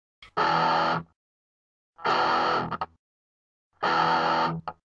Hey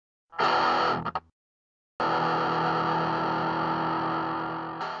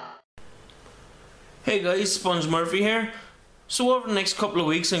guys, SpongeMurphy here. So over the next couple of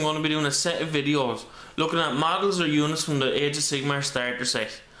weeks I'm going to be doing a set of videos looking at models or units from the Age of Sigmar starter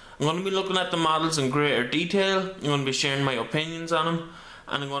set. I'm going to be looking at the models in greater detail, I'm going to be sharing my opinions on them,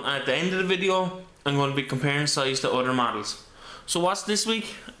 and at the end of the video I'm going to be comparing size to other models. So what's this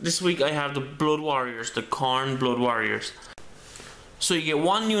week? This week I have the Blood Warriors, the Khorne Blood Warriors. So you get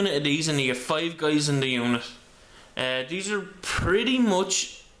one unit of these and you get 5 guys in the unit. These are pretty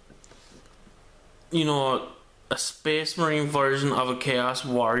much, you know, a Space Marine version of a Chaos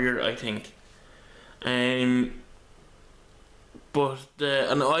Warrior, I think. And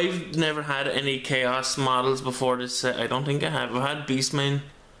I've never had any Chaos models before this set. I don't think I have. I've had Beastmen,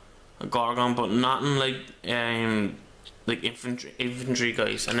 a Gorgon, but nothing like infantry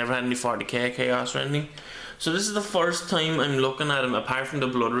guys. I never had any 40k Chaos or anything. So this is the first time I'm looking at them, apart from the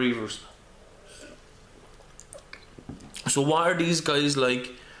Blood Reavers. So what are these guys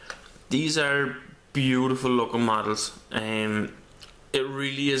like? These are beautiful looking models. It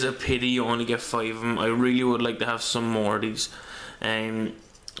really is a pity you only get 5 of them. I really would like to have some more of these.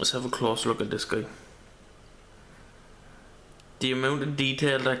 Let's have a close look at this guy. The amount of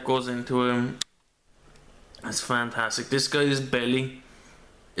detail that goes into him is fantastic. This guy's belly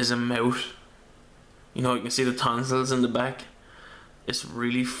is a mouth. You know, you can see the tonsils in the back. It's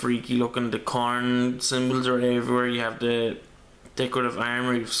really freaky looking. The Khorne symbols are everywhere. You have the decorative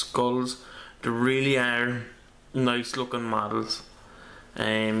armor, you have skulls. They really are nice looking models.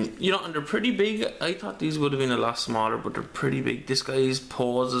 You know, and they're pretty big. I thought these would have been a lot smaller, but they're pretty big. This guy's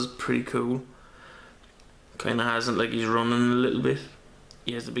pose is pretty cool. Kinda has it like he's running a little bit.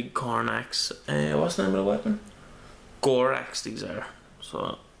 He has the big Khorne axe. What's the name of the weapon? Gorax these are.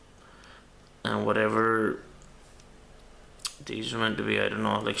 So, and whatever these are meant to be, I don't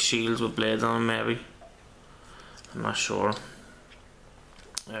know, like shields with blades on them maybe. I'm not sure.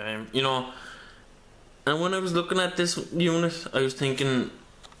 You know, and when I was looking at this unit, I was thinking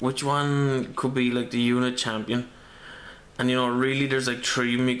which one could be like the unit champion. And you know, really there's like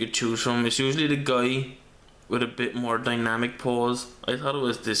 3 you could choose from. It's usually the guy with a bit more dynamic pose. I thought it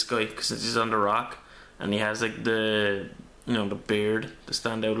was this guy because he's on the rock and he has like the, you know, the beard to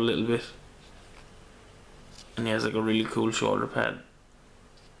stand out a little bit. And he has like a really cool shoulder pad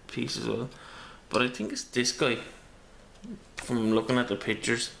piece as well. But I think it's this guy from looking at the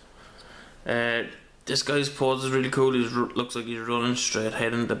pictures. This guy's pose is really cool. He looks like he's running straight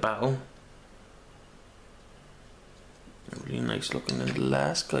ahead into battle. Really nice looking. And the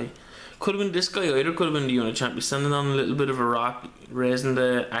last guy could have been this guy either. Could have been the unit champ. He's standing on a little bit of a rock, raising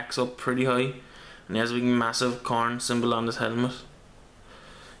the axe up pretty high, and he has a big massive Khorne symbol on his helmet.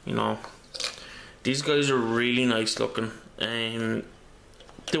 You know, these guys are really nice looking. They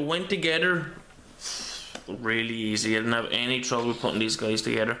went together really easy. I didn't have any trouble putting these guys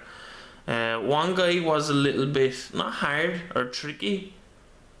together. One guy was a little bit not hard or tricky,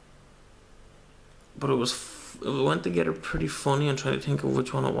 but it went together pretty funny. I'm trying to think of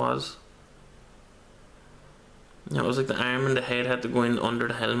which one it was. Yeah, it was like the arm and the head had to go in under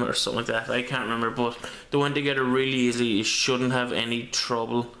the helmet or something like that. I can't remember, but they went together really easy. You shouldn't have any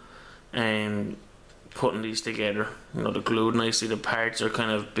trouble putting these together. You know, they're glued nicely. The parts are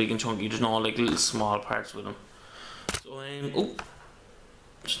kind of big and chunky. There's no like little small parts with them. So oh,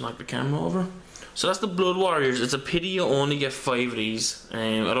 just knocked the camera over. So that's the Blood Warriors. It's a pity you only get 5 of these. I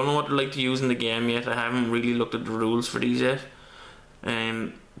don't know what they're like to use in the game yet. I haven't really looked at the rules for these yet.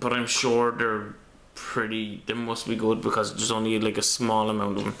 But I'm sure they must be good because there's only like a small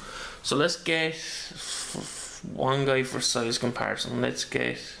amount of them. So let's get one guy for size comparison. Let's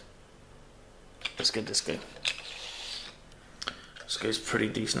get this guy. This guy's pretty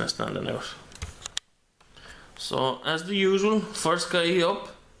decent at standing out. So as the usual, first guy up,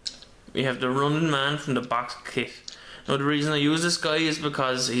 we have the running man from the box kit. Now the reason I use this guy is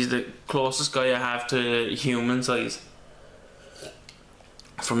because he's the closest guy I have to human size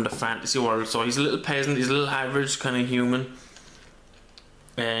from the fantasy world. So he's a little peasant, he's a little average kind of human,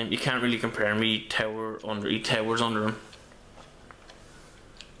 and you can't really compare him. He towers under him.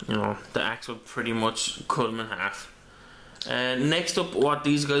 You know, the axe would pretty much cut him in half. Next up, what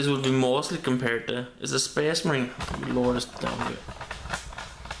these guys will be mostly compared to is a Space Marine. Lower this down here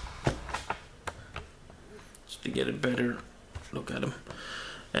just to get a better look at him.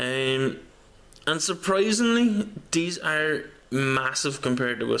 And surprisingly, these are massive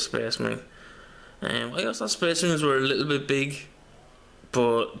compared to a Space Marine. I guess that Space Marines were a little bit big,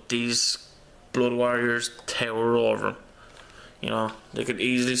 but these Blood Warriors tower over him. You know, they could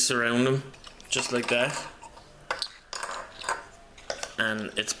easily surround him just like that.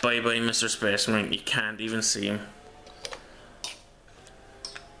 And it's bye bye Mr. Space Marine. You can't even see him.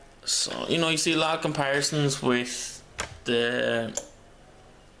 So, you know, you see a lot of comparisons with the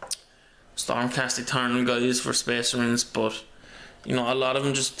Stormcast Eternal guys for Space Marines, but you know, a lot of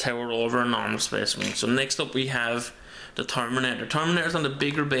them just tower over a normal Space Marine. So next up we have the Terminator. Terminator's on the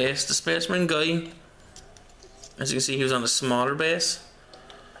bigger base. The Space Marine guy, as you can see, he was on the smaller base.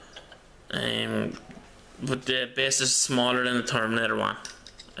 But the base is smaller than the Terminator one.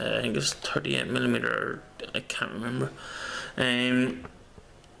 I think it's 38mm, I can't remember.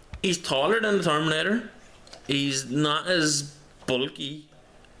 He's taller than the Terminator. He's not as bulky.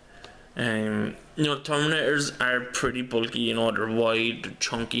 You know, Terminators are pretty bulky, you know, they're wide, they're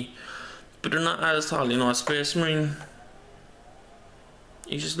chunky, but they're not as tall. You know, a Space Marine,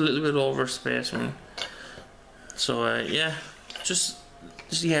 he's just a little bit over Space Marine. So yeah, just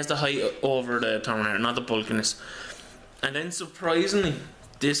he has the height over the Terminator, not the bulkiness. And then surprisingly,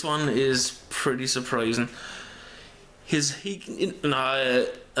 this one is pretty surprising. I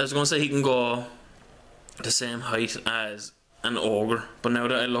was gonna say he can go the same height as an ogre, but now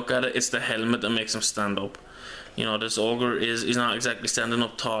that I look at it, it's the helmet that makes him stand up. You know, this ogre he's not exactly standing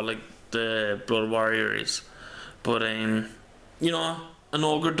up tall like the Blood Warrior is, but you know, an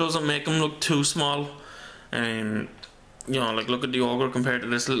ogre doesn't make him look too small. You know, like look at the ogre compared to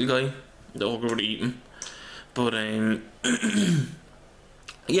this little guy. The ogre would eat him. But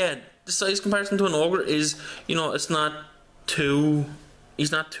yeah, the size comparison to an ogre is, you know, he's not too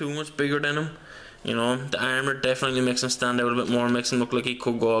much bigger than him. You know, the armor definitely makes him stand out a bit more, makes him look like he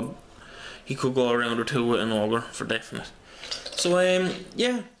could go a round or two with an ogre for definite. So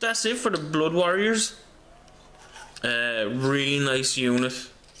yeah, that's it for the Blood Warriors. Really nice unit.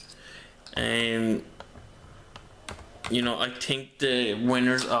 You know, I think the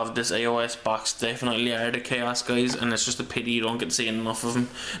winners of this AOS box definitely are the Chaos guys, and it's just a pity you don't get to see enough of them.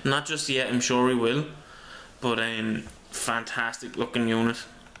 Not just yet, I'm sure we will, but fantastic looking unit.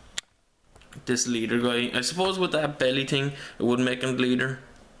 This leader guy, I suppose with that belly thing, it would make him leader.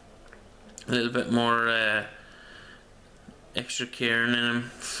 A little bit more extra caring in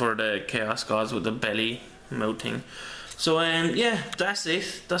him for the Chaos gods with the belly mouth thing. So yeah, that's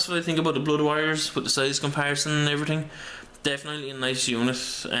it. That's what I think about the Blood Warriors with the size comparison and everything. Definitely a nice unit.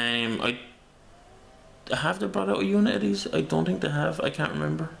 Have they brought out a unit of these? I don't think they have. I can't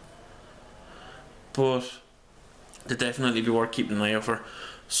remember. But they definitely be worth keeping an eye out for.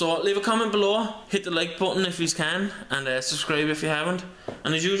 So leave a comment below, hit the like button if you can, and subscribe if you haven't.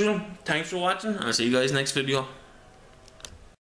 And as usual, thanks for watching, and I'll see you guys next video.